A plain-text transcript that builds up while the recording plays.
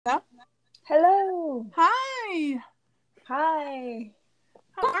Hi.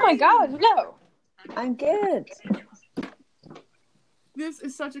 Oh my God, no. I'm good. This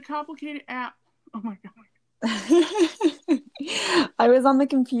is such a complicated app. Oh my God. I was on the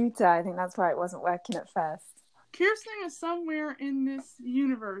computer. I think that's why it wasn't working at first. Kirsten is somewhere in this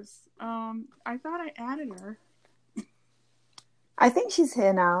universe. I thought I added her. I think she's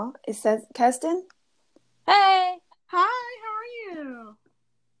here now. It says, Kirsten? Hey. Hi, how are you?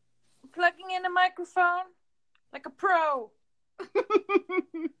 Plugging in a microphone like a pro.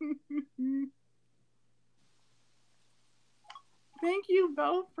 Thank you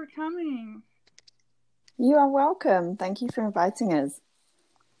both for coming. You are welcome. Thank you for inviting us.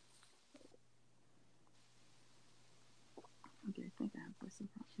 Okay, I think I have voiceover.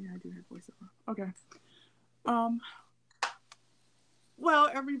 Yeah, I do have voiceover. Okay. Well,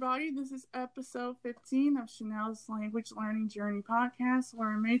 everybody, this is episode 15 of Chanel's Language Learning Journey podcast,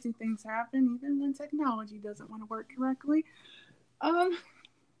 where amazing things happen even when technology doesn't want to work correctly. I'm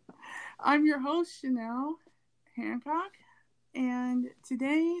your host, Chanel Hancock, and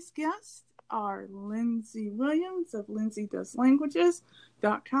today's guests are Lindsay Williams of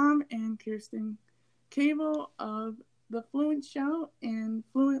LindsayDoesLanguages.com and Kirsten Cable of The Fluent Show and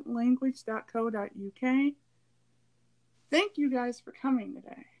FluentLanguage.co.uk. Thank you guys for coming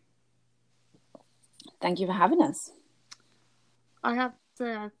today. Thank you for having us. I have to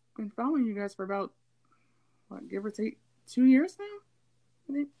say, I've been following you guys for about, give or take 2 years now?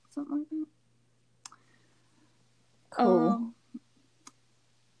 I think, something like that. Cool.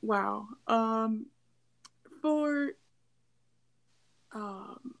 Wow.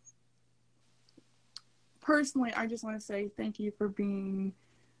 Personally, I just want to say thank you for being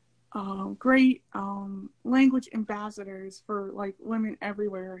great language ambassadors for like women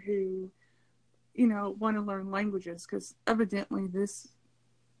everywhere who, want to learn languages, because evidently this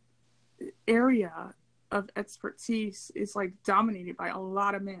area of expertise is like dominated by a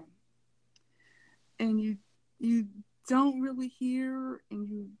lot of men, and you don't really hear and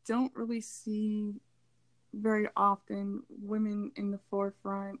you don't really see very often women in the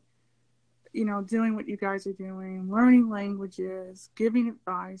forefront, doing what you guys are doing, learning languages, giving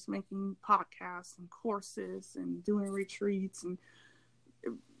advice, making podcasts and courses and doing retreats and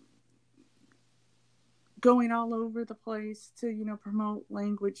going all over the place to, promote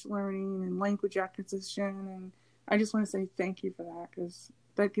language learning and language acquisition. And I just want to say thank you for that, because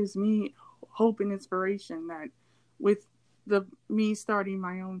that gives me hope and inspiration that with me starting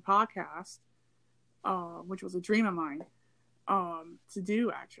my own podcast, which was a dream of mine to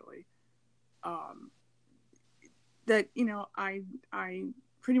do actually, that I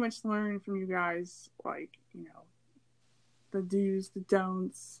pretty much learned from you guys, like, the do's, the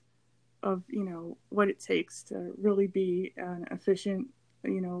don'ts of what it takes to really be an efficient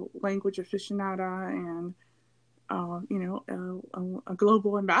language aficionada and a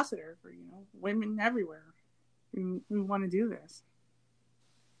global ambassador for women everywhere who want to do this.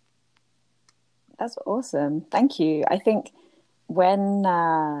 That's awesome. Thank you. I think when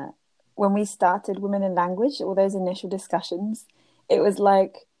we started Women in Language, all those initial discussions, it was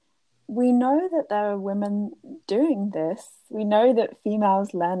like, we know that there are women doing this. We know that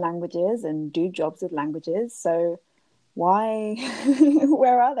females learn languages and do jobs with languages. So why,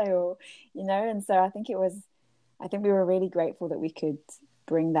 where are they all? And so I think we were really grateful that we could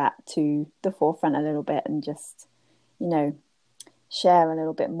bring that to the forefront a little bit and just, share a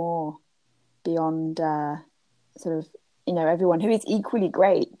little bit more beyond sort of, everyone who is equally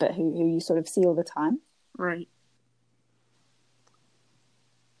great, but who you sort of see all the time. Right.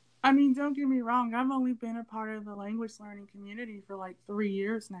 I mean, don't get me wrong. I've only been a part of the language learning community for like 3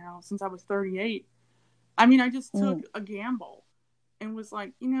 years now, since I was 38. I mean, I just took a gamble and was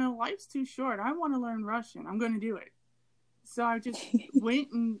like, life's too short. I want to learn Russian. I'm going to do it. So I just went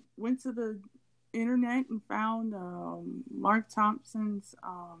to the internet and found Mark Thompson's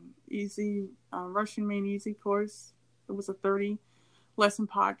easy Russian Made Easy course. It was a 30-lesson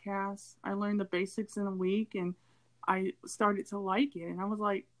podcast. I learned the basics in a week, and I started to like it. And I was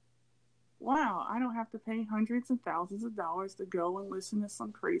like, wow, I don't have to pay hundreds and thousands of dollars to go and listen to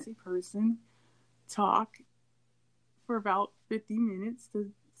some crazy person talk for about 50 minutes to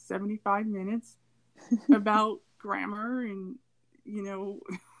 75 minutes about grammar and,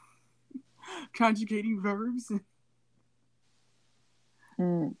 conjugating verbs.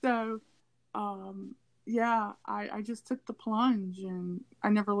 So, I just took the plunge and I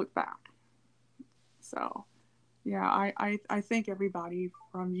never looked back. So, yeah, I thank everybody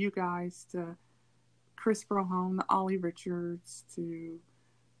from you guys to Chris Brohone, to Ollie Richards, to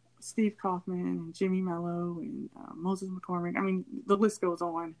Steve Kaufman and Jimmy Mello and Moses McCormick. I mean, the list goes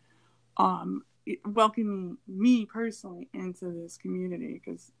on. welcoming me personally into this community,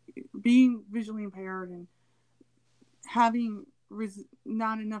 because being visually impaired and having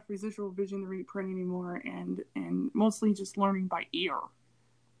not enough residual vision to read print anymore, and mostly just learning by ear,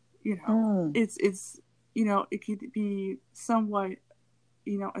 it's it could be somewhat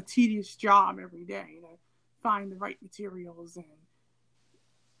a tedious job every day to find the right materials, and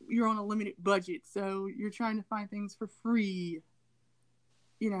you're on a limited budget, so you're trying to find things for free,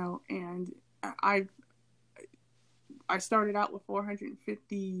 and I started out with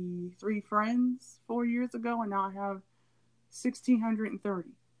 453 friends 4 years ago, and now I have 1,630.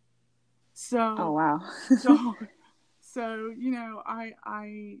 So, oh wow. so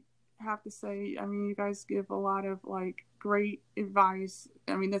I have to say, I mean, you guys give a lot of great advice.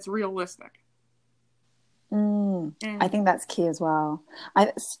 I mean, that's realistic. I think that's key as well.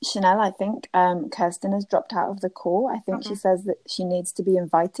 Chanel, I think Kirsten has dropped out of the call. I think she says that she needs to be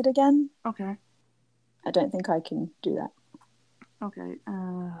invited again. Okay. I don't think I can do that. Okay. Wait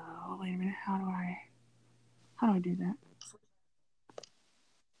a minute. How do I do that?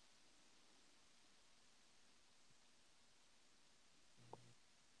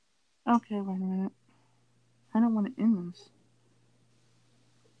 Okay, wait a minute. I don't want to end this.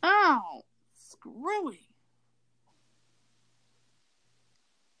 Ow! Screwy!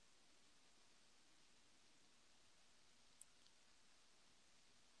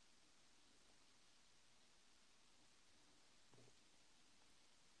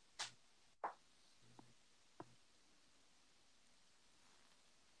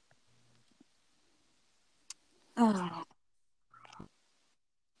 Oh.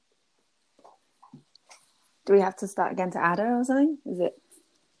 Do we have to start again to add her or something? Is it?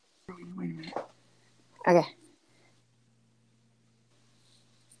 Wait a minute. Okay.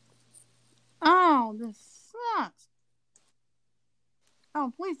 Oh, this sucks.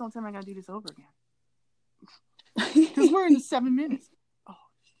 Oh, please don't tell me I gotta do this over again. Because we're in the 7 minutes. Oh.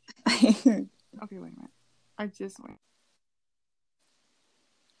 Okay, wait a minute. I just went.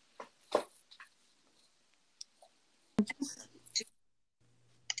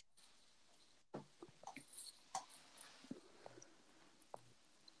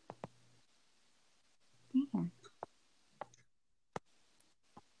 Damn.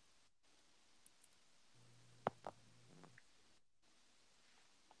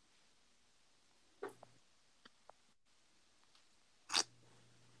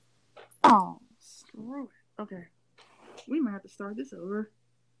 Oh, screw it. Okay. We might have to start this over.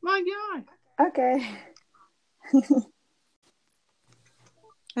 My God. Okay.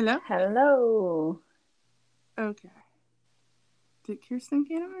 Hello? Hello. Okay. Did Kirsten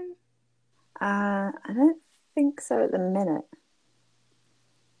get on? I don't think so at the minute.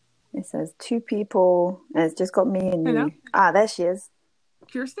 It says 2 people, and it's just got me and Hello? you. Ah, there she is.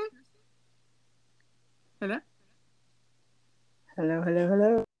 Kirsten? Hello? Hello, hello,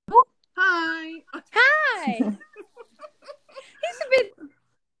 hello. Hi. Hi. He's a bit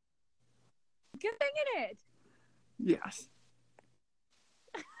good thing in it. Yes.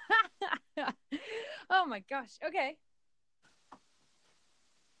 Oh my gosh. Okay.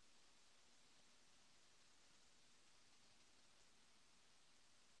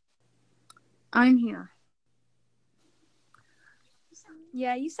 I'm here.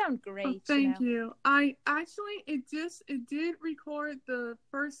 Yeah, you sound great. Oh, thank you. I actually, it did record the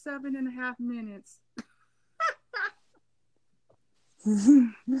first 7.5 minutes.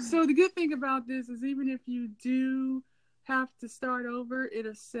 So the good thing about this is, even if you do have to start over,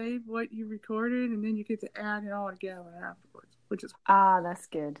 it'll save what you recorded, and then you get to add it all together afterwards, which is that's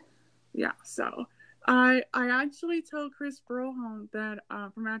good. Yeah. So I actually told Chris Broholm that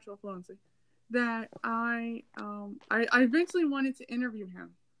from Natural Fluency that I eventually wanted to interview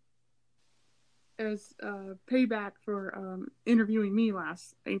him as payback for interviewing me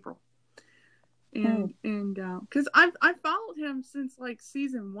last April. And because I followed him since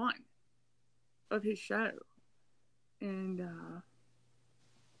season 1 of his show, and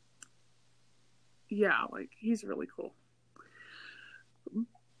yeah, he's really cool.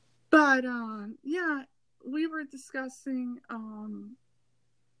 But yeah, we were discussing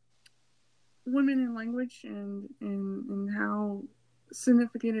women in language, and how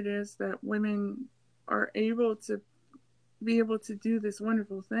significant it is that women are able to do this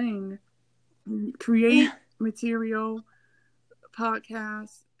wonderful thing, create material,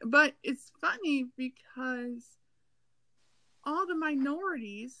 podcasts. But it's funny because all the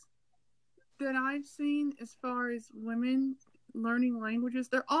minorities that I've seen as far as women learning languages,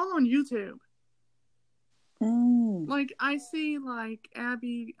 they're all on YouTube. I see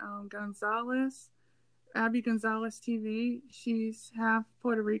Abby Gonzalez TV. She's half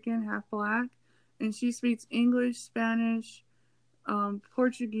Puerto Rican, half black. and she speaks English, Spanish,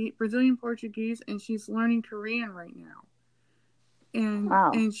 Portuguese, Brazilian Portuguese, and she's learning Korean right now. And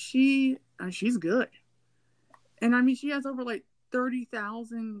Wow. and she's good. And I mean, she has over like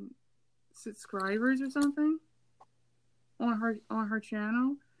 30,000 subscribers or something on her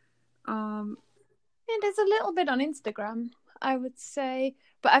channel. And there's a little bit on Instagram, I would say,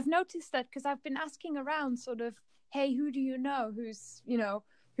 but I've noticed that because I've been asking around, sort of, hey, who do you know who's, you know,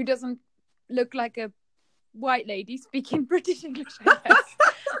 who doesn't look like a white lady speaking British English, I guess,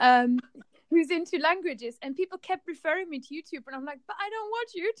 who's into languages, and people kept referring me to YouTube, and I'm like, but I don't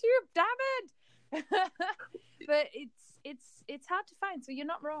watch YouTube, damn it. But it's hard to find, so you're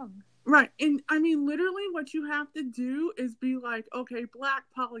not wrong. Right. And I mean, literally what you have to do is be like, okay, Black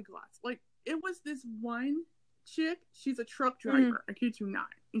polyglots. Like, it was this one chick, she's a truck driver, I kid you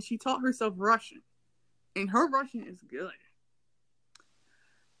not, and she taught herself Russian, and her Russian is good.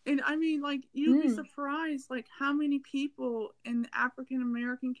 And I mean, like, you'd be surprised, like, how many people in the African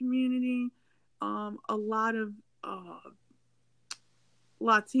American community, a lot of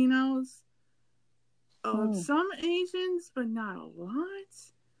Latinos, some Asians, but not a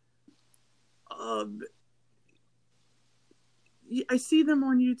lot. I see them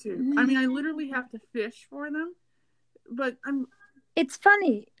on YouTube. I mean, I literally have to fish for them, but It's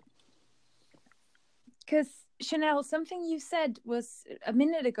funny because Chanel, something you said was a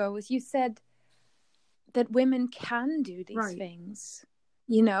minute ago was you said that women can do these things,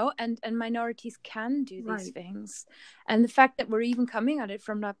 you know, and minorities can do these things, and the fact that we're even coming at it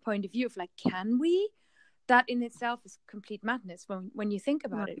from that point of view of like, can we? That in itself is complete madness when you think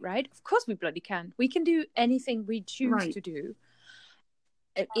about it, right? Of course we bloody can. We can do anything we choose to do.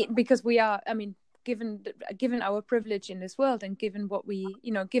 Because we are, I mean, given our privilege in this world, and given what we,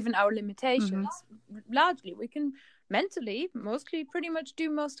 you know, given our limitations, largely we can mentally, mostly, pretty much do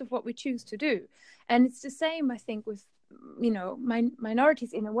most of what we choose to do. And it's the same, I think, with, you know,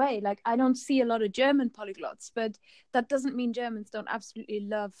 minorities in a way. Like, I don't see a lot of German polyglots, but that doesn't mean Germans don't absolutely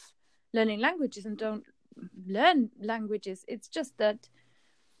love learning languages and don't learn languages. It's just that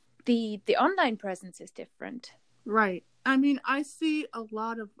the online presence is different. Right. I mean, I see a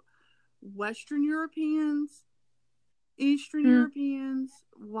lot of Western Europeans, Eastern Europeans,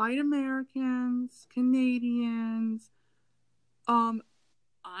 white Americans, Canadians.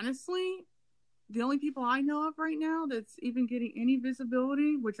 Honestly, the only people I know of right now that's even getting any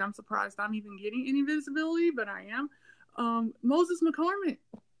visibility, which I'm surprised I'm even getting any visibility, but I am, Moses McCormick,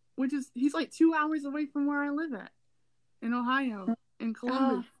 he's like 2 hours away from where I live at, in Ohio, in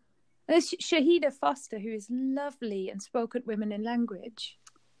Columbus. There's Shahida Foster, who is lovely and spoke at Women in Language.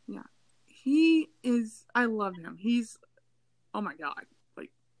 Yeah. I love him. He's, oh my God.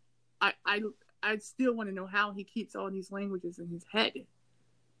 Like, I still want to know how he keeps all these languages in his head.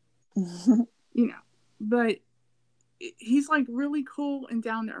 You know, but he's like really cool and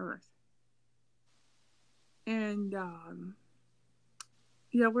down to earth. And,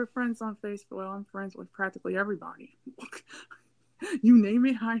 yeah, we're friends on Facebook. Well, I'm friends with practically everybody. You name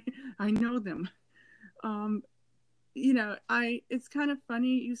it, I know them. You know, it's kind of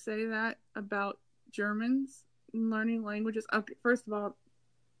funny you say that about Germans learning languages. Okay, first of all,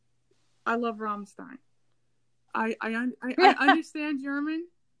 I love Rammstein. I understand German.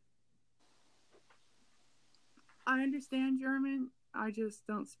 I understand German. I just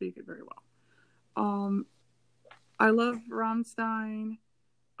don't speak it very well. I love Rammstein.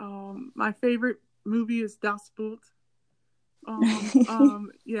 My favorite movie is Das Boot.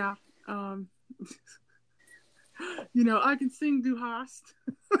 Yeah. You know, I can sing Du hast.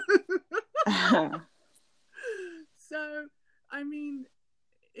 So, I mean,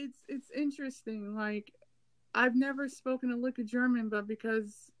 it's interesting. Like, I've never spoken a lick of German, but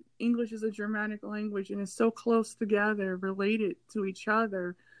because English is a Germanic language and is so close together, related to each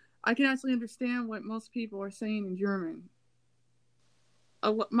other, I can actually understand what most people are saying in German.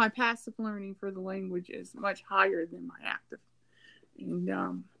 My passive learning for the language is much higher than my active.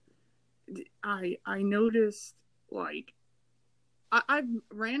 And I noticed, like, I've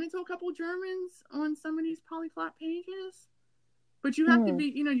ran into a couple Germans on some of these polyglot pages, but you have to be,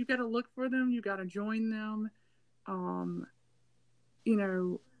 you know, you got to look for them, you got to join them. You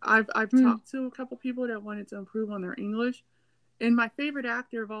know, I've talked to a couple people that wanted to improve on their English, and my favorite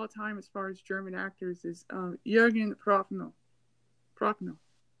actor of all time, as far as German actors, is Jürgen Prochnow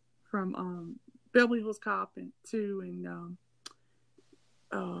from Beverly Hills Cop and 2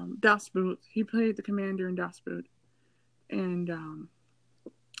 and Das Boot. He played the commander in Das Boot. And,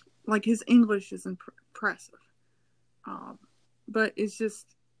 like, his English is impressive. But it's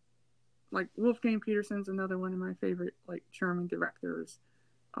just, like, Wolfgang Petersen's another one of my favorite, like, German directors.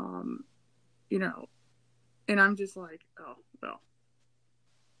 you know, and I'm just like, oh, well,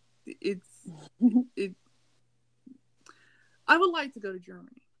 it. I would like to go to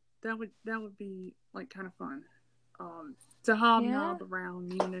Germany. That would be like kind of fun. To hobnob around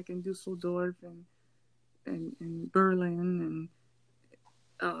Munich and Dusseldorf and Berlin,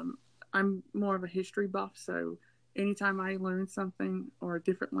 and I'm more of a history buff, so anytime I learn something or a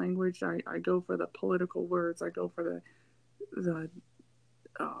different language, I go for the political words. I go for the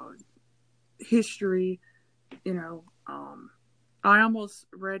history. You know, I almost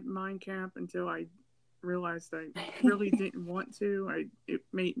read Mein Kampf until I realized I really didn't want to. It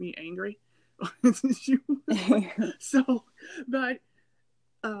made me angry. So, but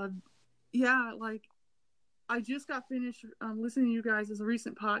yeah, like I just got finished listening to you guys'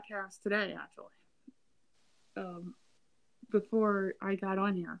 recent podcast today, actually, before I got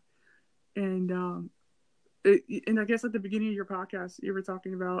on here, and I guess at the beginning of your podcast, you were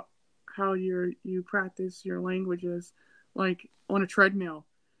talking about how you practice your languages like on a treadmill,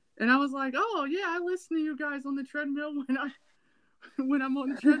 and I was like, oh yeah, I listen to you guys on the treadmill when I'm on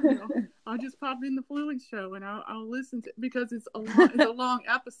the treadmill. I'll just pop in the Fluent Show and I'll listen to, because it's a long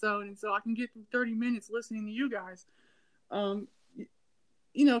episode, and so I can get through 30 minutes listening to you guys. You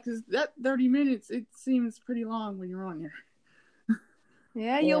know, because that 30 minutes, it seems pretty long when you're on here.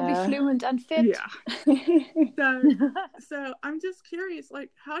 Yeah, you'll be fluent and fit. Yeah. So I'm just curious,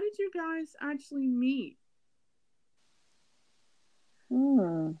 like, how did you guys actually meet?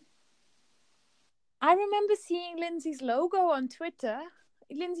 I remember seeing Lindsay's logo on Twitter.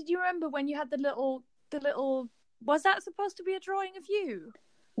 Lindsay, do you remember when you had the little? Was that supposed to be a drawing of you?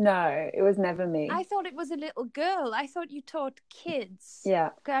 No, it was never me. I thought it was a little girl. I thought you taught kids. Yeah.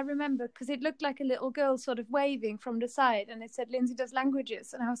 I remember because it looked like a little girl sort of waving from the side, and it said Lindsay does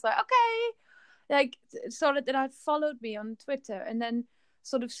languages, and I was like, okay, like sort of that had followed me on Twitter, and then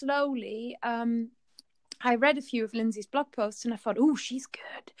sort of slowly, I read a few of Lindsay's blog posts, and I thought, oh, she's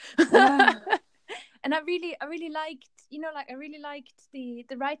good. Yeah. And I really liked, I really liked the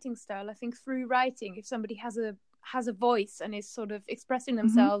writing style. I think through writing, if somebody has a voice and is sort of expressing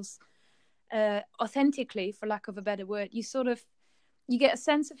themselves authentically, for lack of a better word, you get a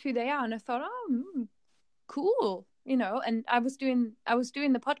sense of who they are. And I thought, oh, cool, and I was doing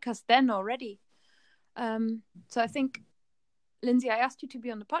the podcast then already. So I think, Lindsay, I asked you to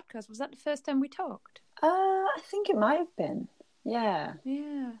be on the podcast. Was that the first time we talked? I think it might have been. Yeah.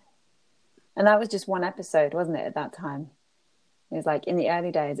 Yeah. And that was just one episode, wasn't it, at that time? It was like in the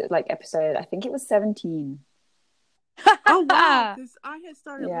early days, it was like episode, I think it was 17. Oh, wow. Because I had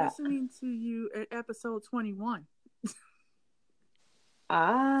started listening to you at episode 21.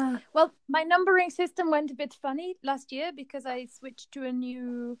 Well, my numbering system went a bit funny last year because I switched to a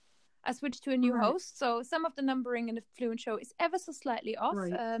new host. So some of the numbering in the Fluent Show is ever so slightly off.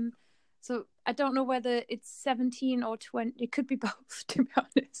 Right. So I don't know whether it's 17 or 20. It could be both, to be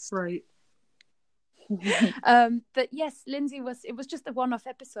honest. Right. But yes, Lindsay it was just a one-off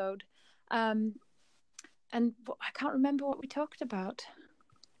episode. And I can't remember what we talked about.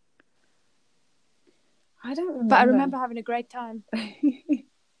 I don't remember. But I remember having a great time.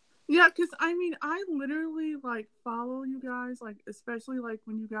 Yeah, because I literally follow you guys, especially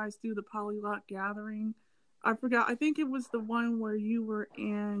when you guys do the Polyglot Gathering. I forgot. I think it was the one where you were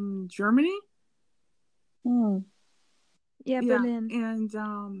in Germany. Yeah, Berlin. And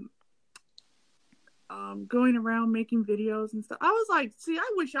going around making videos and stuff. I was like, see,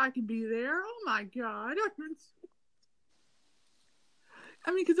 I wish I could be there. Oh my God.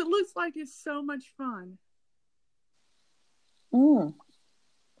 Because it looks like it's so much fun.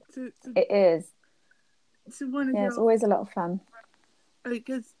 It is. To want to go. It's always a lot of fun.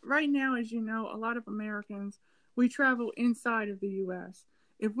 Because right now, as you know, a lot of Americans, we travel inside of the U.S.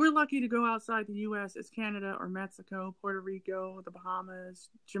 If we're lucky to go outside the U.S., it's Canada or Mexico, Puerto Rico, the Bahamas,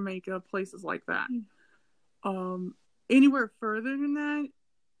 Jamaica, places like that. Anywhere further than that,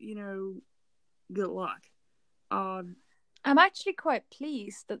 good luck. I'm actually quite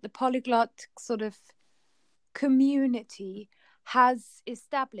pleased that the polyglot sort of community has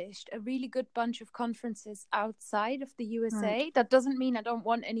established a really good bunch of conferences outside of the USA. Right. That doesn't mean I don't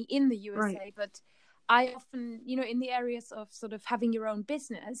want any in the USA, right. But I often, in the areas of sort of having your own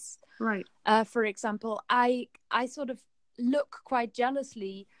business, right? For example, I sort of look quite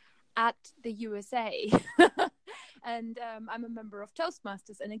jealously at the USA. And I'm a member of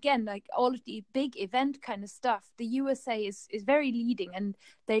Toastmasters, and again, all of the big event kind of stuff, the USA is very leading, and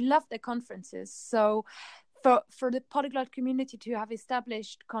they love their conferences. So for the polyglot community to have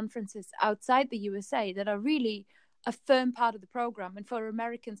established conferences outside the USA that are really a firm part of the program, and for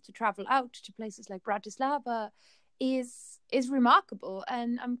Americans to travel out to places like Bratislava, is remarkable,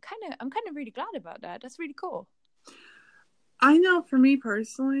 and I'm kind of really glad about that. That's really cool. I know for me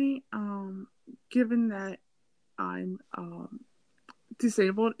personally, given that I'm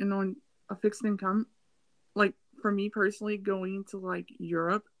disabled and on a fixed income, like for me personally, going to like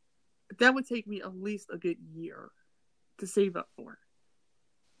Europe, that would take me at least a good year to save up for,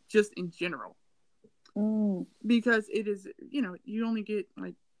 just in general. Because it is, you only get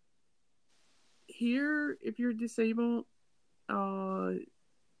like here, if you're disabled,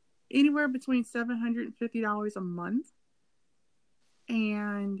 anywhere between $750 a month.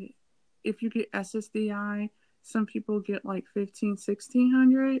 And if you get SSDI, some people get like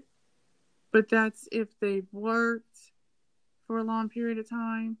 $1,500-$1,600, but that's if they've worked for a long period of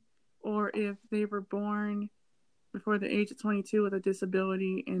time, or if they were born before the age of 22 with a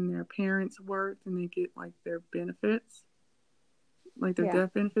disability and their parents worked and they get like their benefits, like their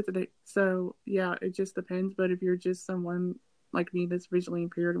death benefits. So yeah, it just depends. But if you're just someone like me that's visually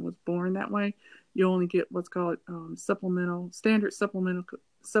impaired and was born that way, you only get what's called standard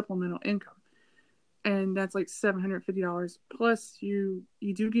supplemental income, and that's like $750 plus you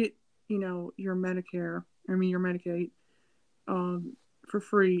do get your Medicare, your Medicaid for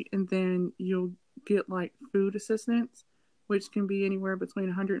free, and then you'll get like food assistance, which can be anywhere between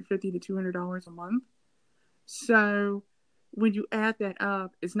 $150 to $200 a month. So when you add that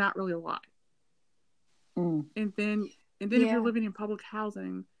up, it's not really a lot. And then if you're living in public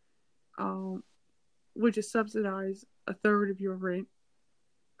housing, which is subsidized, a third of your rent,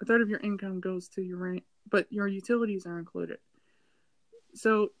 a third of your income goes to your rent, but your utilities are included.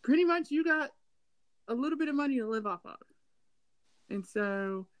 So pretty much you got a little bit of money to live off of. And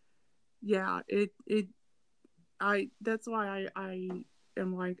so, yeah, that's why I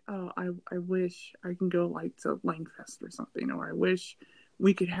am like, oh, I wish I can go like to Langfest or something, or I wish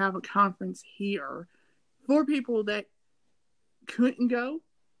we could have a conference here for people that couldn't go,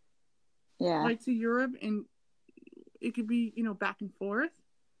 like to Europe, and it could be, back and forth.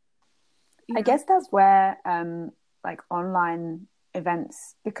 I guess that's where like online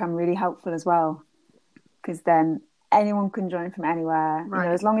events become really helpful as well, because then anyone can join from anywhere. Right.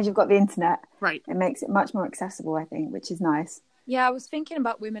 As long as you've got the internet, right, it makes it much more accessible, I think, which is nice. Yeah, I was thinking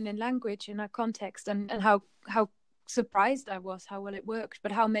about women in language in that context, and how surprised I was how well it worked,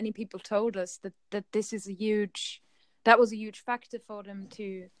 but how many people told us that this is that was a huge factor for them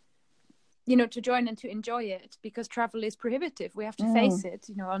to to join and to enjoy it, because travel is prohibitive. We have to face it,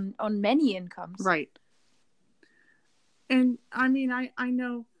 on many incomes. Right. And I mean, I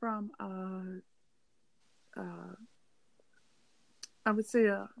know from I would say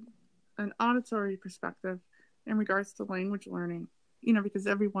an auditory perspective in regards to language learning, because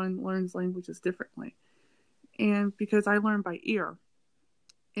everyone learns languages differently. And because I learn by ear,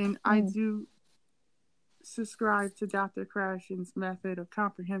 and I do subscribe to Dr. Krashen's method of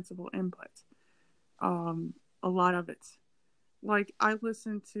comprehensible input. A lot of it. Like, I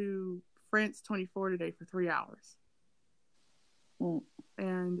listened to France 24 today for 3 hours.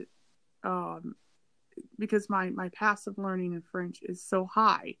 And because my passive learning in French is so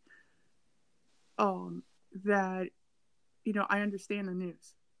high, that, I understand the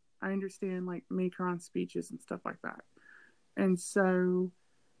news. I understand like Macron speeches and stuff like that. And so,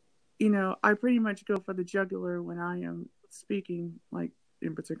 I pretty much go for the jugular when I am speaking, like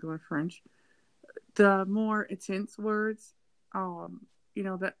in particular French. The more intense words,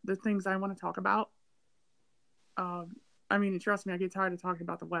 that the things I want to talk about. I mean, trust me, I get tired of talking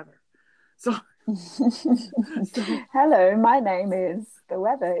about the weather. So hello, my name is, the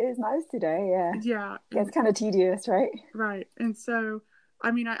weather is nice today. Yeah. It's kind of tedious, right? Right. And so,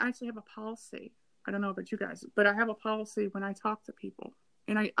 I mean, I actually have a policy. I don't know about you guys, but I have a policy when I talk to people,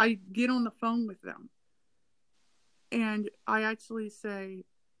 and I get on the phone with them, and I actually say,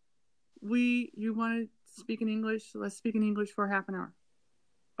 you want to speak in English? Let's speak in English for half an hour.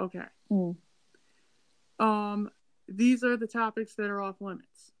 Okay. These are the topics that are off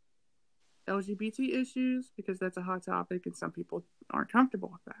limits. LGBT issues, because that's a hot topic and some people aren't comfortable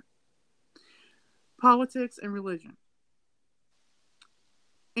with that. Politics and religion.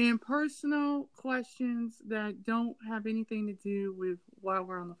 And personal questions that don't have anything to do with why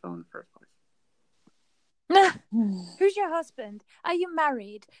we're on the phone in the first place. Who's your husband? Are you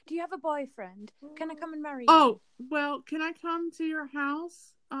married? Do you have a boyfriend? Can I come and marry you? Oh, well, can I come to your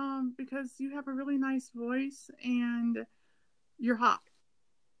house? Because you have a really nice voice and you're hot.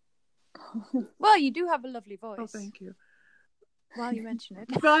 Well, you do have a lovely voice. Oh, thank you. While you mention it.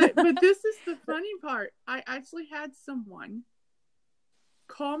 But this is the funny part. I actually had someone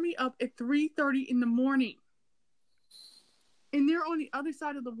call me up at 3:30 in the morning. And they're on the other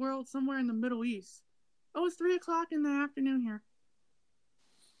side of the world, somewhere in the Middle East. Oh, it's 3:00 in the afternoon here.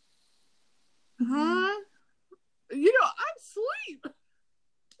 Huh? You know, I'm asleep.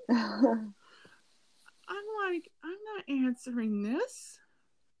 I'm like, I'm not answering this.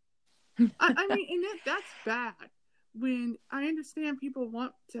 I mean, and that's bad. When I understand people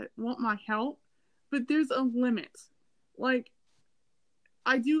want my help, but there's a limit. Like,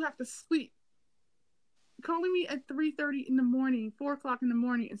 I do have to sleep. Calling me at 3:30 in the morning, 4:00 in the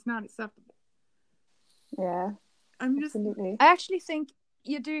morning is not acceptable. Yeah, absolutely. I actually think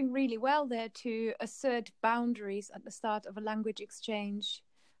you're doing really well there to assert boundaries at the start of a language exchange.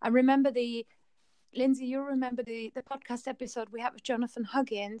 I remember Lindsay, you remember the podcast episode we had with Jonathan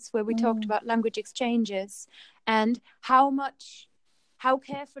Huggins, where we talked about language exchanges and how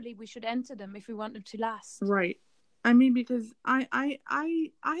carefully we should enter them if we want them to last. Right. I mean, because I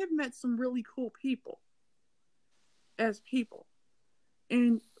have met some really cool people as people.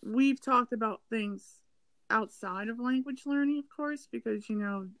 And we've talked about things outside of language learning, of course, because, you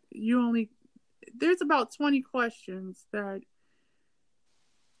know, there's about 20 questions that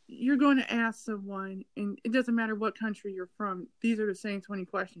you're going to ask someone, and it doesn't matter what country you're from, these are the same 20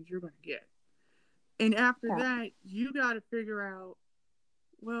 questions you're going to get. And after that, you got to figure out,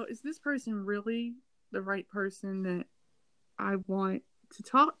 well, is this person really the right person that I want to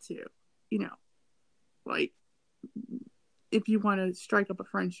talk to? You know, like, if you want to strike up a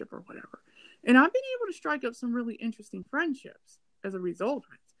friendship or whatever. And I've been able to strike up some really interesting friendships as a result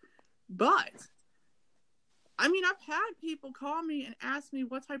of it. But, I mean, I've had people call me and ask me,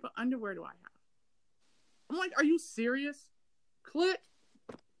 what type of underwear do I have? I'm like, are you serious? Click,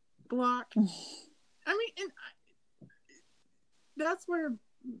 block. I mean, and that's where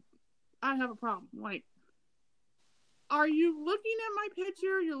I have a problem. Like, are you looking at my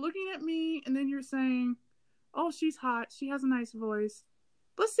picture? You're looking at me, and then you're saying, oh, she's hot. She has a nice voice.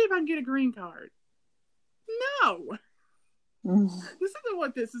 Let's see if I can get a green card. No. This isn't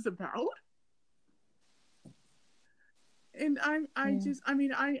what this is about. And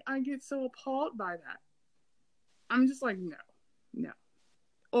I get so appalled by that. I'm just like, no.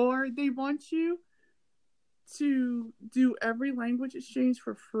 Or they want you to do every language exchange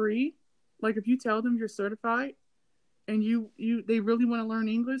for free. Like, if you tell them you're certified and they really want to learn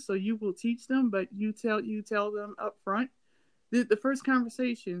English, so you will teach them, but you tell them up front, the first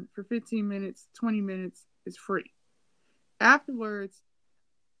conversation for 15 minutes, 20 minutes is free. Afterwards,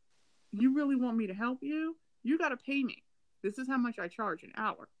 you really want me to help you? You got to pay me. This is how much I charge an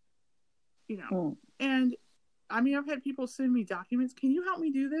hour. You know? And, I mean, I've had people send me documents. Can you help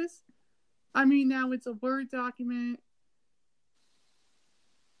me do this? I mean, now it's a Word document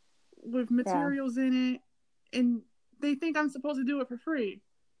with materials in it, and they think I'm supposed to do it for free.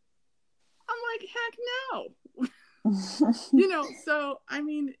 I'm like, heck no. You know, so I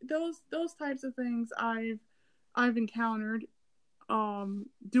mean, those types of things I've encountered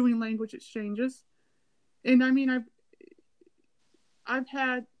doing language exchanges. And I mean, I've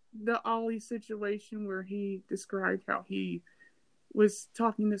had the Ollie situation where he described how he was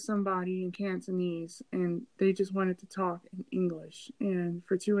talking to somebody in Cantonese and they just wanted to talk in English, and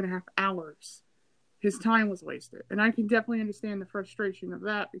for 2.5 hours his time was wasted. And I can definitely understand the frustration of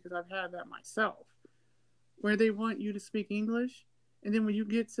that, because I've had that myself, where they want you to speak English, and then when you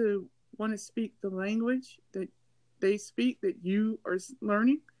get to want to speak the language that they speak, that you are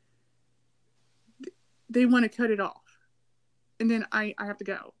learning, they want to cut it off. And then I have to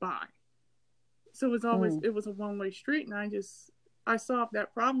go, bye. So it was a one-way street, and I solved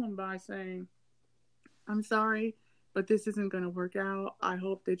that problem by saying, I'm sorry, but this isn't going to work out. I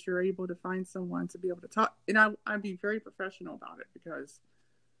hope that you're able to find someone to be able to talk. And I'd be very professional about it, because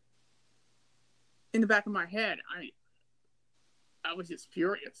in the back of my head, I was just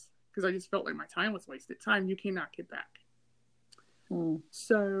furious, because I just felt like my time was wasted. Time you cannot get back.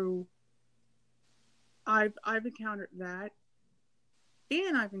 So I've encountered that,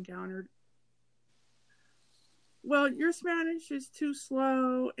 and I've encountered, well, your Spanish is too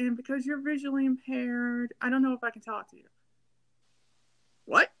slow, and because you're visually impaired, I don't know if I can talk to you.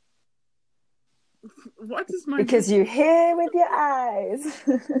 What? What is my... Because you hear with your eyes.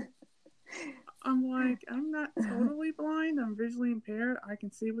 I'm like, I'm not totally blind. I'm visually impaired. I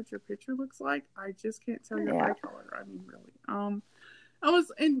can see what your picture looks like. I just can't tell your eye color. I mean, really.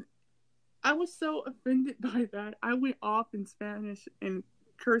 I was so offended by that. I went off in Spanish and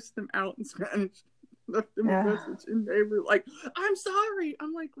cursed them out in Spanish. Left them a message, and they were like, I'm sorry.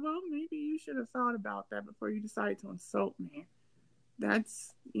 I'm like, well, maybe you should have thought about that before you decided to insult me.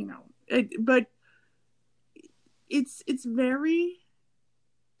 That's, you know, but it's a very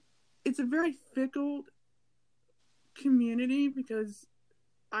fickle community, because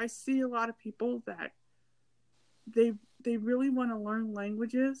I see a lot of people that they really want to learn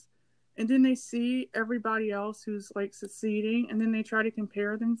languages, and then they see everybody else who's like succeeding, and then they try to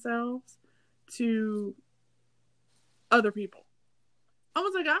compare themselves to other people. I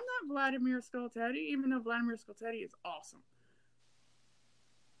was like, I'm not Vladimir Skolteti, even though Vladimir Skolteti is awesome.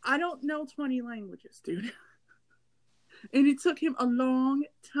 I don't know 20 languages, dude. And it took him a long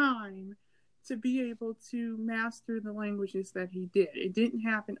time to be able to master the languages that he did. It didn't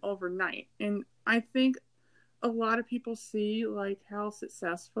happen overnight. And I think a lot of people see like how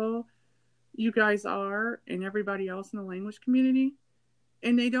successful you guys are and everybody else in the language community,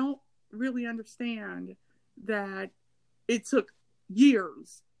 and they don't really understand that it took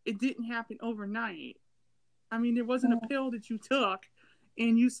years. It didn't happen overnight. I mean, there wasn't a pill that you took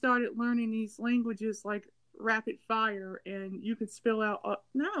and you started learning these languages like rapid fire and you could spill out.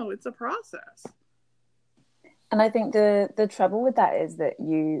 No, it's a process. And I think the trouble with that is that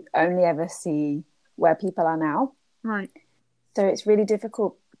you only ever see where people are now. Right. So it's really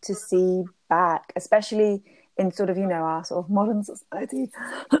difficult to see back, especially in sort of, you know, our sort of modern society,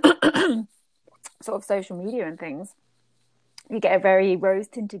 sort of social media and things. You get a very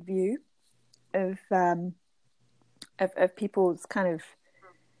rose-tinted view of people's kind of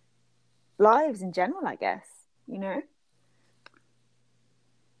lives in general, I guess, you know.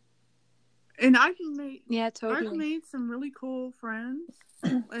 And I've made some really cool friends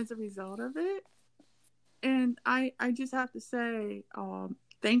as a result of it. And I just have to say,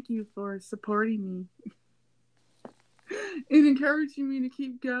 thank you for supporting me and encouraging me to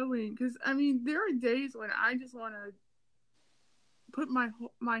keep going. Because, I mean, there are days when I just want to put my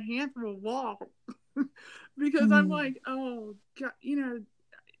hand through a wall because I'm like, oh, God, you know,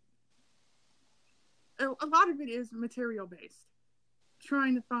 a lot of it is material based.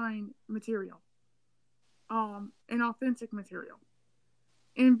 Trying to find material, and authentic material.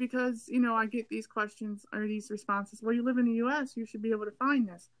 And because, you know, I get these questions or these responses, well, you live in the U.S., you should be able to find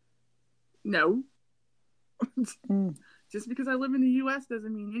this. No. Just because I live in the U.S.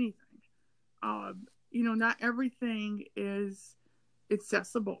 doesn't mean anything. You know, not everything is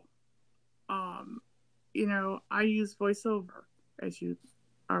accessible. You know, I use VoiceOver, as you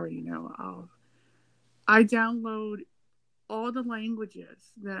already know. I download all the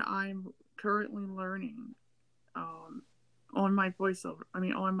languages that I'm currently learning on my VoiceOver. I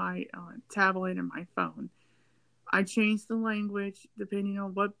mean, on my tablet and my phone. I change the language depending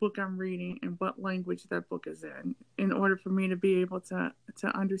on what book I'm reading and what language that book is in order for me to be able to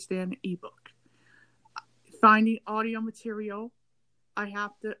understand the ebook. Finding audio material, I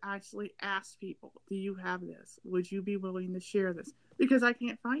have to actually ask people, do you have this? Would you be willing to share this? Because I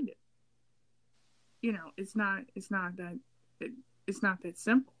can't find it. You know, it's not that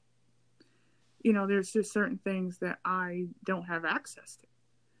simple. You know, there's just certain things that I don't have access to.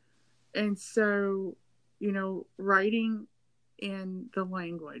 And so, you know, writing in the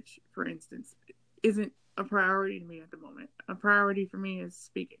language, for instance, isn't a priority to me at the moment. A priority for me is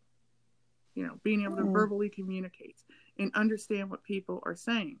speaking. You know, being able to verbally communicate and understand what people are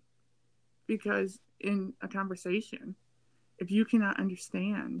saying. Because in a conversation, if you cannot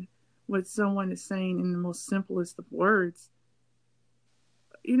understand what someone is saying in the most simplest of words,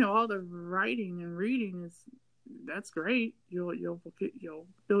 you know, all the writing and reading that's great. You'll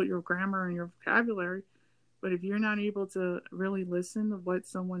build your grammar and your vocabulary, but if you're not able to really listen to what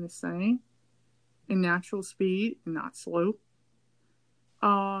someone is saying in natural speed and not slow,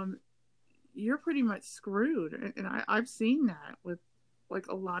 you're pretty much screwed. And I've seen that with like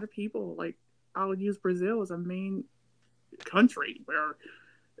a lot of people. Like, I would use Brazil as a main country, where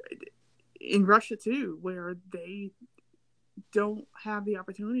in Russia too, where they don't have the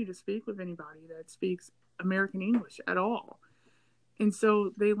opportunity to speak with anybody that speaks American English at all. And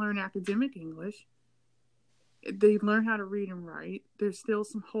so they learn academic English. They learn how to read and write. There's still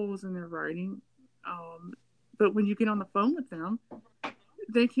some holes in their writing. But when you get on the phone with them,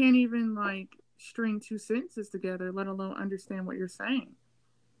 they can't even like string two sentences together, let alone understand what you're saying.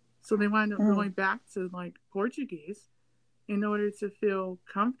 So they wind up going back to like Portuguese in order to feel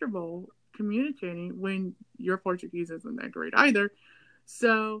comfortable communicating when your Portuguese isn't that great either.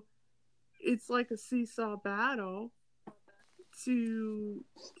 So it's like a seesaw battle to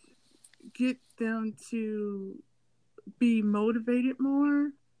get them to be motivated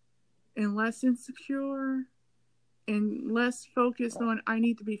more and less insecure and less focused on, I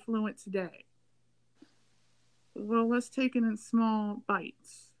need to be fluent today. Well, let's take it in small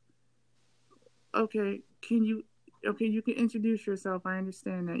bites. Okay, you can introduce yourself. I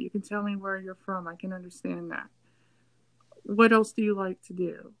understand that. You can tell me where you're from. I can understand that. What else do you like to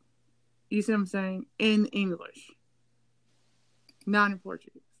do? You see what I'm saying? In English, not in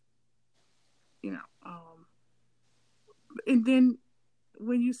Portuguese. You know, And then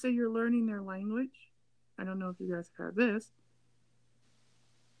when you say you're learning their language, I don't know if you guys have heard this.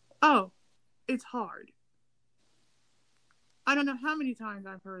 Oh, it's hard. I don't know how many times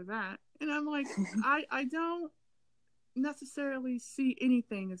I've heard that. And I'm like, I don't necessarily see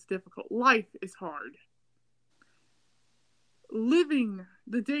anything as difficult. Life is hard. Living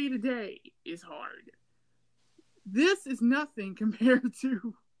the day-to-day is hard. This is nothing compared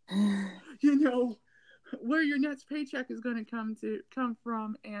to, where your next paycheck is going to come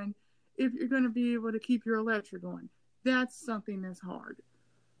from, and if you're going to be able to keep your electric on. That's something that's hard.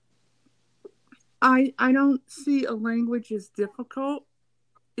 I don't see a language as difficult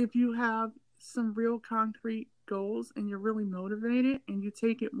if you have some real concrete goals and you're really motivated and you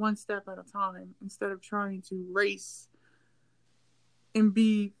take it one step at a time instead of trying to race and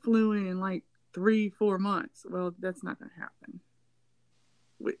be fluent in like 3-4 months. Well, that's not going to happen.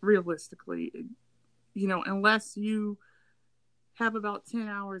 Realistically, unless you have about 10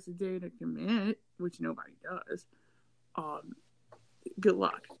 hours a day to commit, which nobody does, good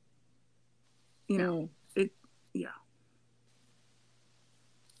luck. Yeah.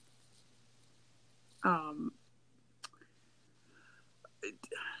 How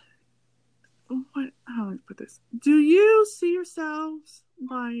do I put this? Do you see yourselves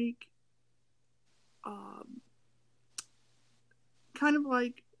like, kind of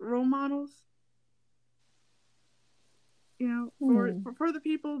like role models? For the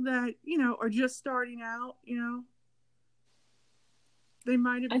people that, are just starting out, they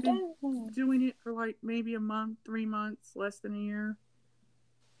might have been doing it for like maybe a month, 3 months, less than a year.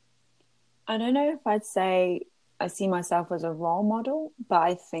 I don't know if I'd say I see myself as a role model, but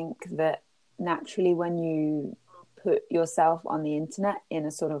I think that naturally when you put yourself on the internet in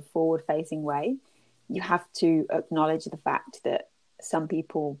a sort of forward-facing way, you have to acknowledge the fact that some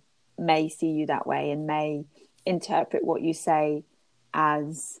people may see you that way and may interpret what you say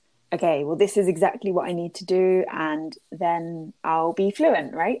as, okay, well, this is exactly what I need to do, and then I'll be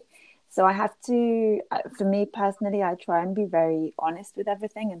fluent, right? So I have to, for me personally, I try and be very honest with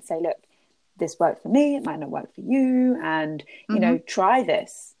everything and say, look, this worked for me, it might not work for you, and, try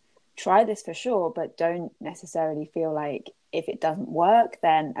this for sure, but don't necessarily feel like if it doesn't work,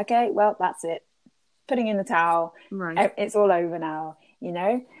 then, okay, well, that's it. Putting in the towel, right. It's all over now,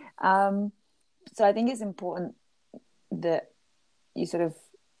 So I think it's important that you sort of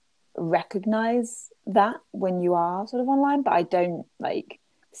recognize that when you are sort of online, but I don't like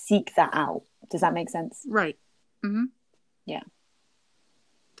seek that out. Does that make sense? Right. Mm-hmm. Yeah.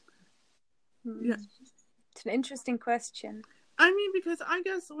 Yeah. It's an interesting question. I mean, because I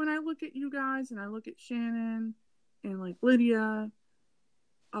guess when I look at you guys and I look at Shannon and like Lydia,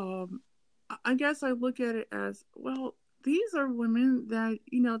 I guess I look at it as, well, these are women that,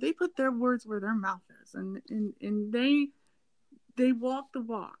 they put their words where their mouth is, and they walk the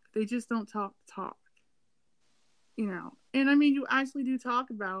walk. They just don't talk the talk. And I mean, you actually do talk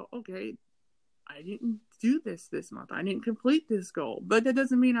about, okay, I didn't do this month. I didn't complete this goal, but that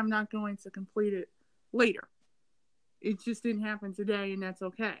doesn't mean I'm not going to complete it later. It just didn't happen today, and that's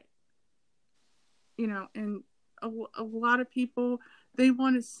okay. And a lot of people, they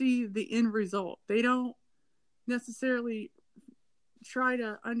want to see the end result. They don't necessarily try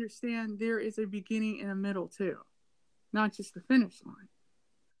to understand there is a beginning and a middle too, not just the finish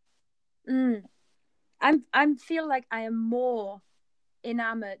line. I feel like I am more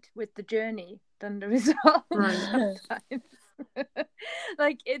enamored with the journey than the result. Right. Sometimes.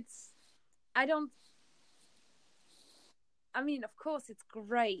 Like I mean, of course it's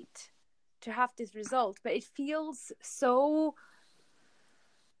great to have this result, but it feels so,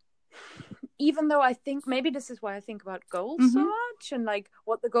 even though I think maybe this is why I think about goals so much and like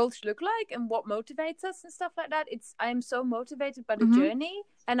what the goals should look like and what motivates us and stuff like that. I am so motivated by the journey,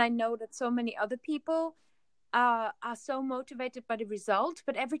 and I know that so many other people are so motivated by the result.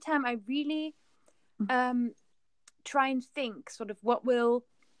 But every time I really try and think sort of what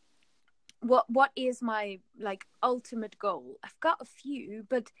is my like ultimate goal. I've got a few,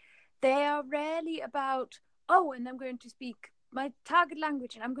 but they are rarely about, and I'm going to speak my target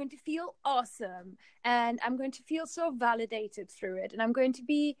language and I'm going to feel awesome and I'm going to feel so validated through it and I'm going to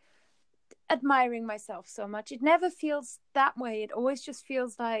be admiring myself so much. It never feels that way. It always just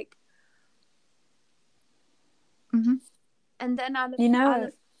feels like, and then I'll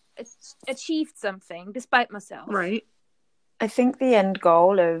have achieved something despite myself. Right. I think the end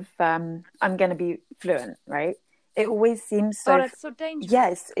goal of I'm going to be fluent, right? It always seems so. Oh, that's so dangerous.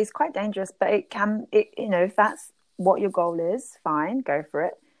 Yes, it's quite dangerous, but if that's what your goal is, fine, go for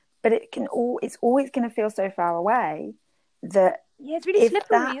it. But it's always going to feel so far away that it's really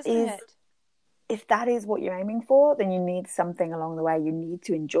slippery, isn't it? if that is what you're aiming for, then you need something along the way. You need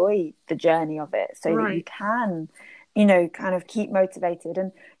to enjoy the journey of it so that you can, you know, kind of keep motivated.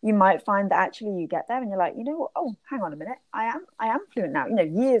 And you might find that actually you get there and you're like, you know what? Oh, hang on a minute. I am fluent now, you know,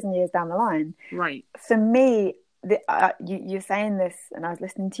 years and years down the line. Right. For me, you're saying this, and I was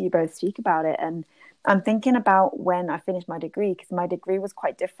listening to you both speak about it, and I'm thinking about when I finished my degree, because my degree was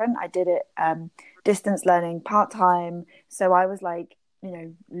quite different. I did it distance learning, part-time. So I was like, you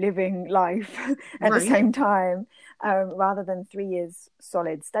know, living life at the same time, rather than 3 years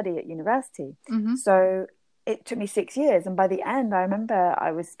solid study at university. Mm-hmm. So it took me 6 years. And by the end, I remember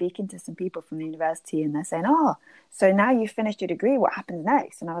I was speaking to some people from the university, and they're saying, oh, so now you've finished your degree, what happens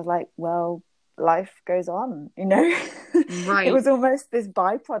next? And I was like, well, life goes on, you know. Right. It was almost this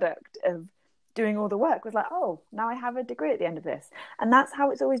byproduct of doing all the work. It was like, oh, now I have a degree at the end of this. And that's how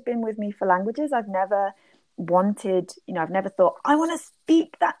it's always been with me for languages. I've never wanted, you know, I've never thought I want to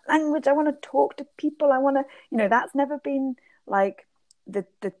speak that language, I want to talk to people, I want to, you know, that's never been like the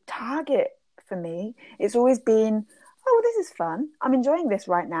target for me. It's always been, oh, this is fun, I'm enjoying this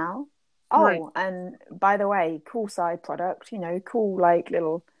right now. Oh, and by the way, cool side product, you know, cool like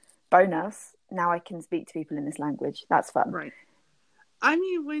little bonus, now I can speak to people in this language. That's fun. Right. I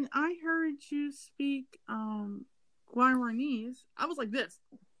mean, when I heard you speak Guaranese, I was like this.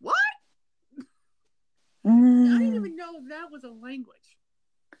 What? I didn't even know that was a language.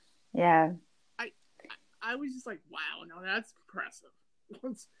 Yeah. I was just like, wow, no, that's impressive.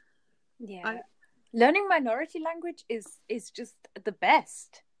 Yeah. Learning minority language is just the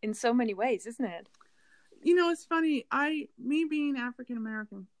best in so many ways, isn't it? You know, it's funny. Me being African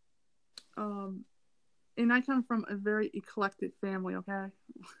American, and I come from a very eclectic family, okay?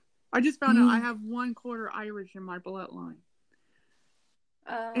 I just found out I have 1/4 Irish in my bloodline.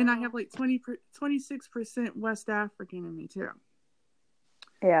 And I have like 26% West African in me too.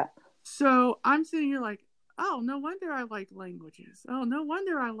 Yeah. So I'm sitting here like, oh, no wonder I like languages. Oh, no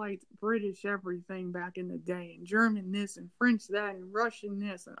wonder I liked British everything back in the day, and German this and French that and Russian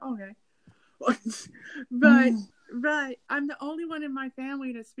this, and okay. but I'm the only one in my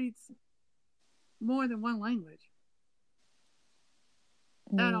family that speaks more than one language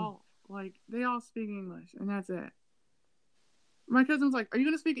at all. Like, they all speak English, and that's it. My cousin's like, are you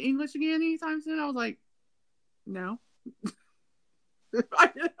going to speak English again anytime soon? I was like, no.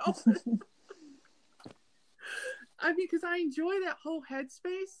 I mean, because I enjoy that whole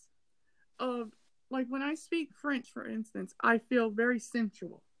headspace of, like, when I speak French, for instance, I feel very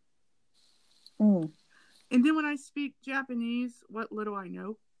sensual. And then when I speak Japanese, what little I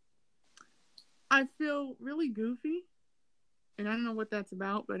know, I feel really goofy. And I don't know what that's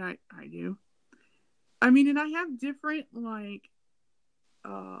about, but I do. I mean, and I have different, like,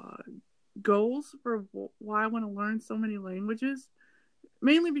 goals for why I want to learn so many languages.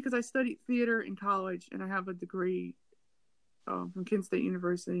 Mainly because I studied theater in college, and I have a degree from Kent State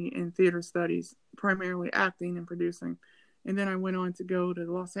University in theater studies, primarily acting and producing. And then I went on to go to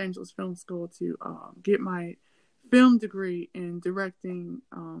the Los Angeles Film School to get my film degree in directing,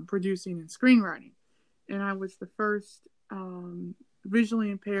 producing, and screenwriting. And I was the first visually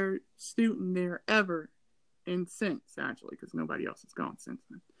impaired student there ever, and since, actually, because nobody else has gone since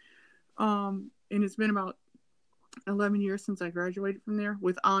then. And it's been about 11 years since I graduated from there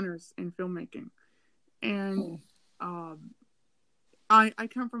with honors in filmmaking. And I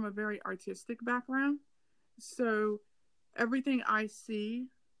come from a very artistic background. So everything I see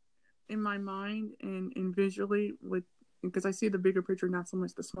in my mind and visually, because I see the bigger picture, not so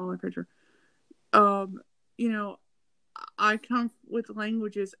much the smaller picture, you know, I come with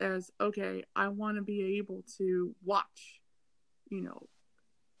languages as, okay, I want to be able to watch, you know,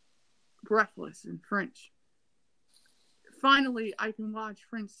 Breathless in French. Finally, I can watch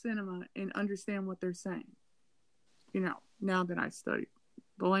French cinema and understand what they're saying. You know, now that I studied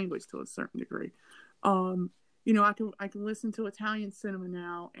the language to a certain degree, you know, I can listen to Italian cinema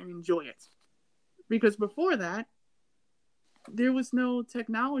now and enjoy it. Because before that, there was no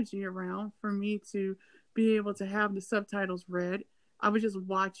technology around for me to be able to have the subtitles read. I was just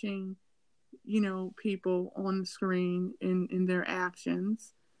watching, you know, people on the screen in their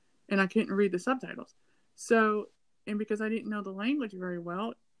actions, and I couldn't read the subtitles. So, and because I didn't know the language very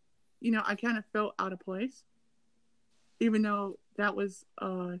well, you know, I kind of felt out of place, even though that was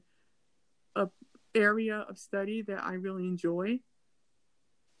a area of study that I really enjoy.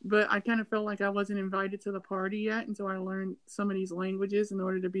 But I kind of felt like I wasn't invited to the party yet until I learned some of these languages in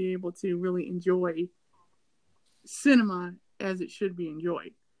order to be able to really enjoy cinema as it should be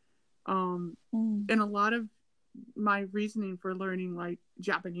enjoyed. And a lot of my reasoning for learning, like,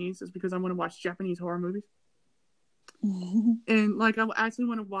 Japanese is because I want to watch Japanese horror movies. And like I actually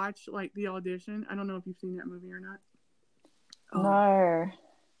want to watch like The Audition. I don't know if you've seen that movie or not. No.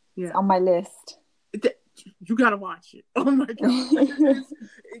 Yeah. It's on my list. You gotta watch it. Oh my god.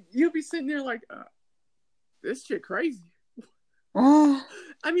 You'll be sitting there like, this shit crazy.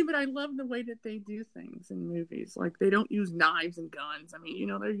 I mean, but I love the way that they do things in movies. Like, they don't use knives and guns. I mean, you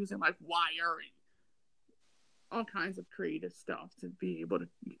know, they're using like wire and all kinds of creative stuff to be able to,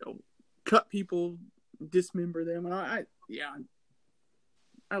 you know, cut people, dismember them. And I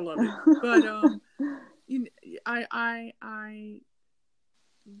love it. But you know, I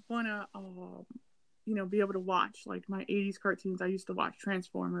wanna you know, be able to watch like my 80s cartoons. I used to watch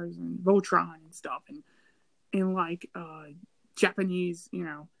Transformers and Voltron and stuff, and like Japanese, you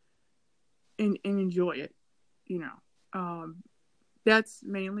know, and enjoy it, you know. That's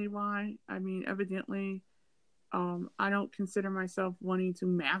mainly why. I mean, evidently, I don't consider myself wanting to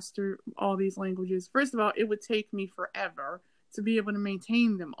master all these languages. First of all, it would take me forever to be able to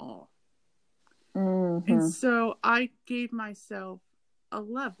maintain them all. Mm-hmm. And so I gave myself a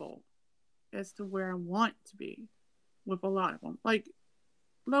level as to where I want to be with a lot of them, like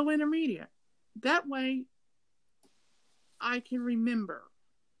low intermediate. That way I can remember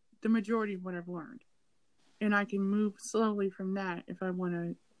the majority of what I've learned, and I can move slowly from that if I want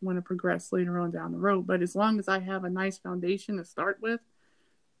to progress later on down the road. But as long as I have a nice foundation to start with,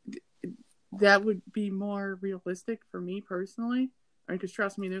 that would be more realistic for me personally. Because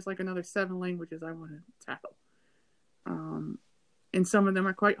trust me, there's like another 7 languages I want to tackle. And some of them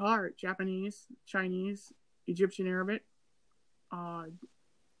are quite hard. Japanese, Chinese, Egyptian Arabic,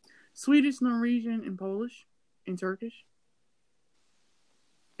 Swedish, Norwegian, and Polish, and Turkish.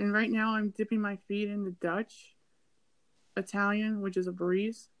 And right now I'm dipping my feet into Dutch, Italian, which is a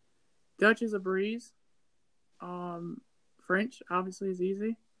breeze. Dutch is a breeze. French, obviously, is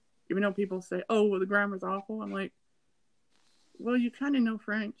easy. Even though people say, oh, well, the grammar's awful. I'm like, well, you kind of know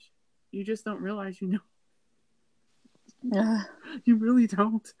French. You just don't realize you know. You really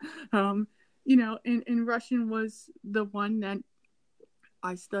don't. You know, and Russian was the one that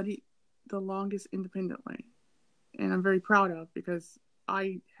I studied the longest independently. And I'm very proud of, because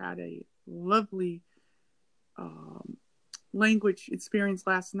I had a lovely language experience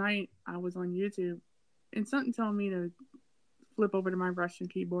last night. I was on YouTube, and something told me to flip over to my Russian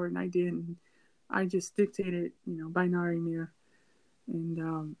keyboard, and I did. And I just dictated, you know, binary mir.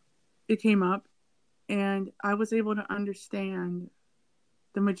 And it came up, and I was able to understand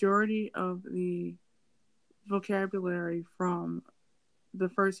the majority of the vocabulary from the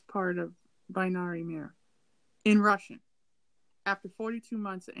first part of binary mir in Russian after 42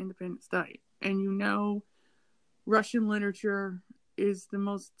 months of independent study. And you know, Russian literature is the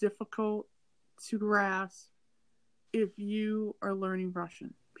most difficult to grasp if you are learning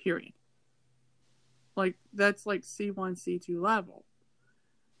Russian, period. Like, that's like C1, C2 level.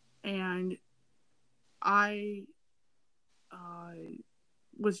 And I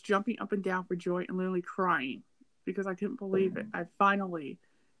was jumping up and down for joy and literally crying because I couldn't believe it. I finally,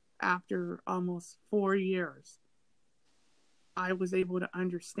 after almost 4 years, I was able to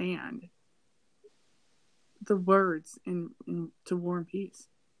understand the words in To War and Peace.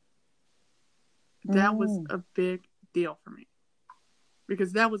 That was a big deal for me,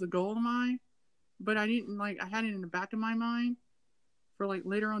 because that was a goal of mine, but I didn't, like, I had it in the back of my mind for like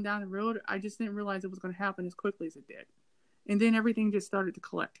later on down the road. I just didn't realize it was going to happen as quickly as it did. And then everything just started to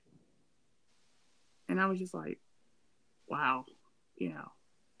click. And I was just like, wow, you know.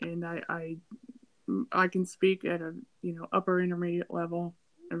 And I can speak at a, you know, upper intermediate level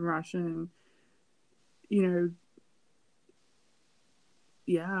in Russian, and, you know,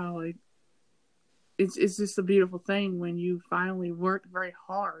 yeah, like, it's just a beautiful thing when you finally work very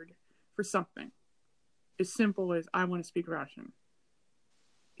hard for something as simple as I want to speak Russian,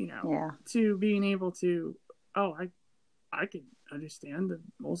 you know, to being able to, oh, I can understand the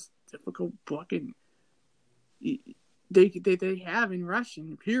most difficult book and they have in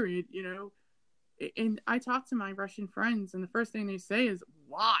Russian, period, you know. And I talk to my Russian friends, and the first thing they say is,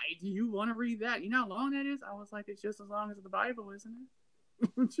 why do you want to read that? You know how long that is? I was like, it's just as long as the Bible, isn't it?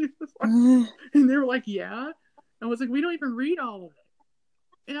 And they were like, yeah. I was like, we don't even read all of it.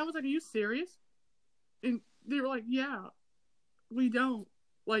 And I was like, are you serious? And they were like, yeah, we don't.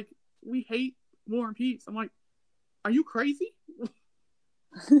 Like, we hate War and Peace. I'm like, are you crazy?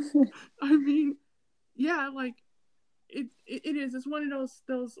 I mean, yeah, like, it is. It's one of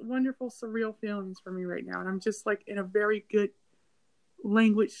those wonderful, surreal feelings for me right now. And I'm just, like, in a very good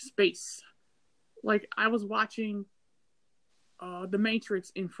language space. Like, I was watching The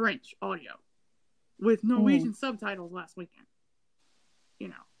Matrix in French audio with Norwegian subtitles last weekend. You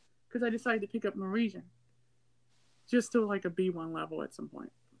know, because I decided to pick up Norwegian. just to like a B1 level at some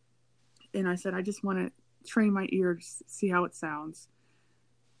point. And I said, I just want to train my ears to see how it sounds.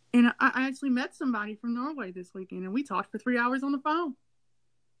 And I actually met somebody from Norway this weekend, and we talked for 3 hours on the phone,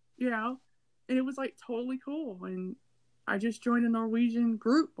 you know, and it was like totally cool. And I just joined a Norwegian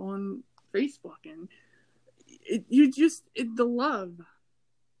group on Facebook, and the love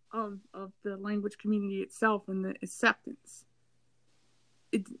of the language community itself and the acceptance.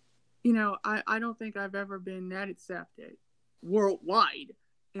 I don't think I've ever been that accepted worldwide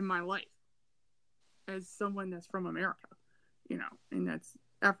in my life as someone that's from America, and that's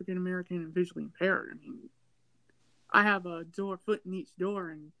African American and visually impaired. I mean, I have a foot in each door,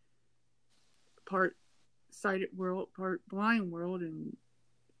 and part sighted world, part blind world, and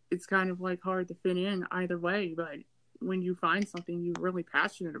it's kind of like hard to fit in either way. But when you find something you're really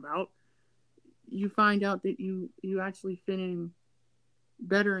passionate about, you find out that you actually fit in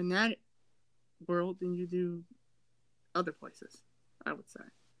better in that world than you do other places, I would say,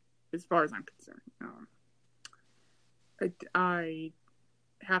 as far as I'm concerned. I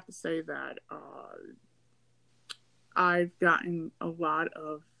have to say that I've gotten a lot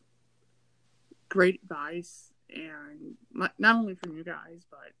of great advice, and not only from you guys,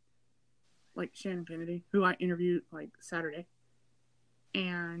 but like Shannon Kennedy, who I interviewed like Saturday,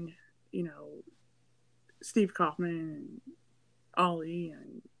 and Steve Kaufman and Ollie,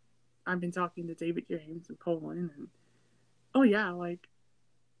 and I've been talking to David James in Poland, and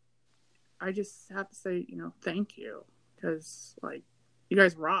I just have to say, thank you, because you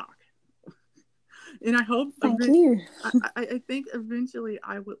guys rock. And I hope thank you. I think eventually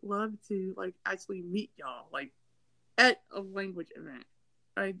I would love to actually meet y'all at a language event.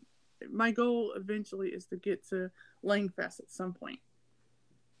 My goal eventually is to get to Langfest at some point,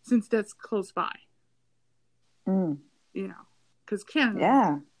 since that's close by. Because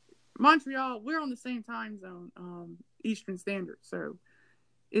Canada, Montreal, we're on the same time zone, Eastern Standard, so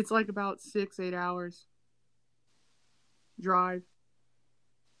it's about 6-8 hours drive.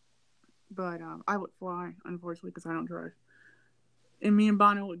 But I would fly, unfortunately, because I don't drive. And me and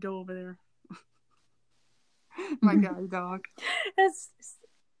Bono would go over there. My guide dog.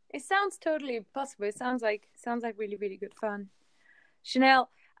 It sounds totally possible. It sounds like really, really good fun. Chanel,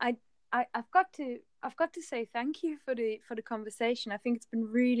 I've got to say thank you for the conversation. I think it's been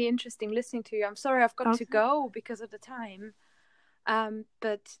really interesting listening to you. I'm sorry I've got to go because of the time.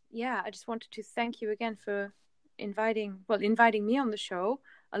 But yeah, I just wanted to thank you again for inviting me on the show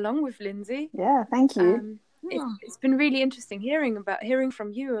along with Lindsay. Yeah, thank you. It's been really interesting hearing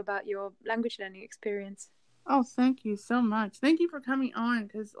from you about your language learning experience. Oh, thank you so much. Thank you for coming on,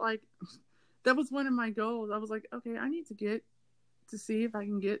 because that was one of my goals. I was like, okay, I need to get to see if I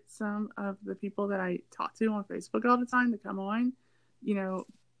can get some of the people that I talk to on Facebook all the time to come on,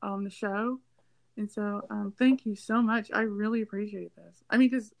 on the show. And so, thank you so much. I really appreciate this. I mean,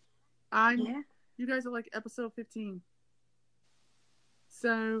 because you guys are episode 15.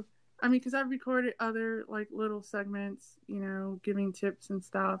 So, I mean, because I've recorded other little segments, giving tips and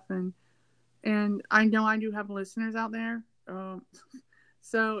stuff, and I know I do have listeners out there.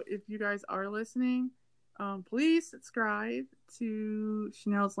 So if you guys are listening, please subscribe to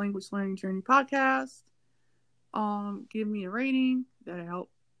Chanel's Language Learning Journey podcast. Give me a rating. That'll help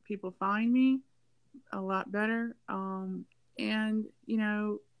people find me a lot better. And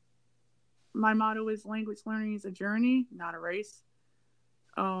my motto is language learning is a journey, not a race.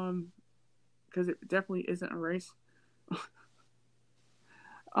 Because it definitely isn't a race.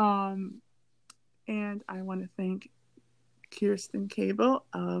 And I want to thank Kirsten Cable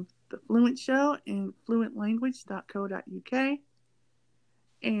of The Fluent Show and fluentlanguage.co.uk,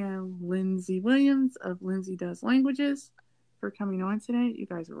 and Lindsay Williams of Lindsay Does Languages for coming on today. You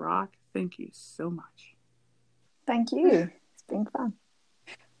guys rock. Thank you so much. Thank you. It's been fun.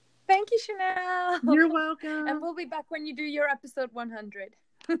 Thank you, Chanel. You're welcome. And we'll be back when you do your episode 100.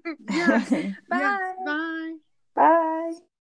 Yes. Bye. Yes.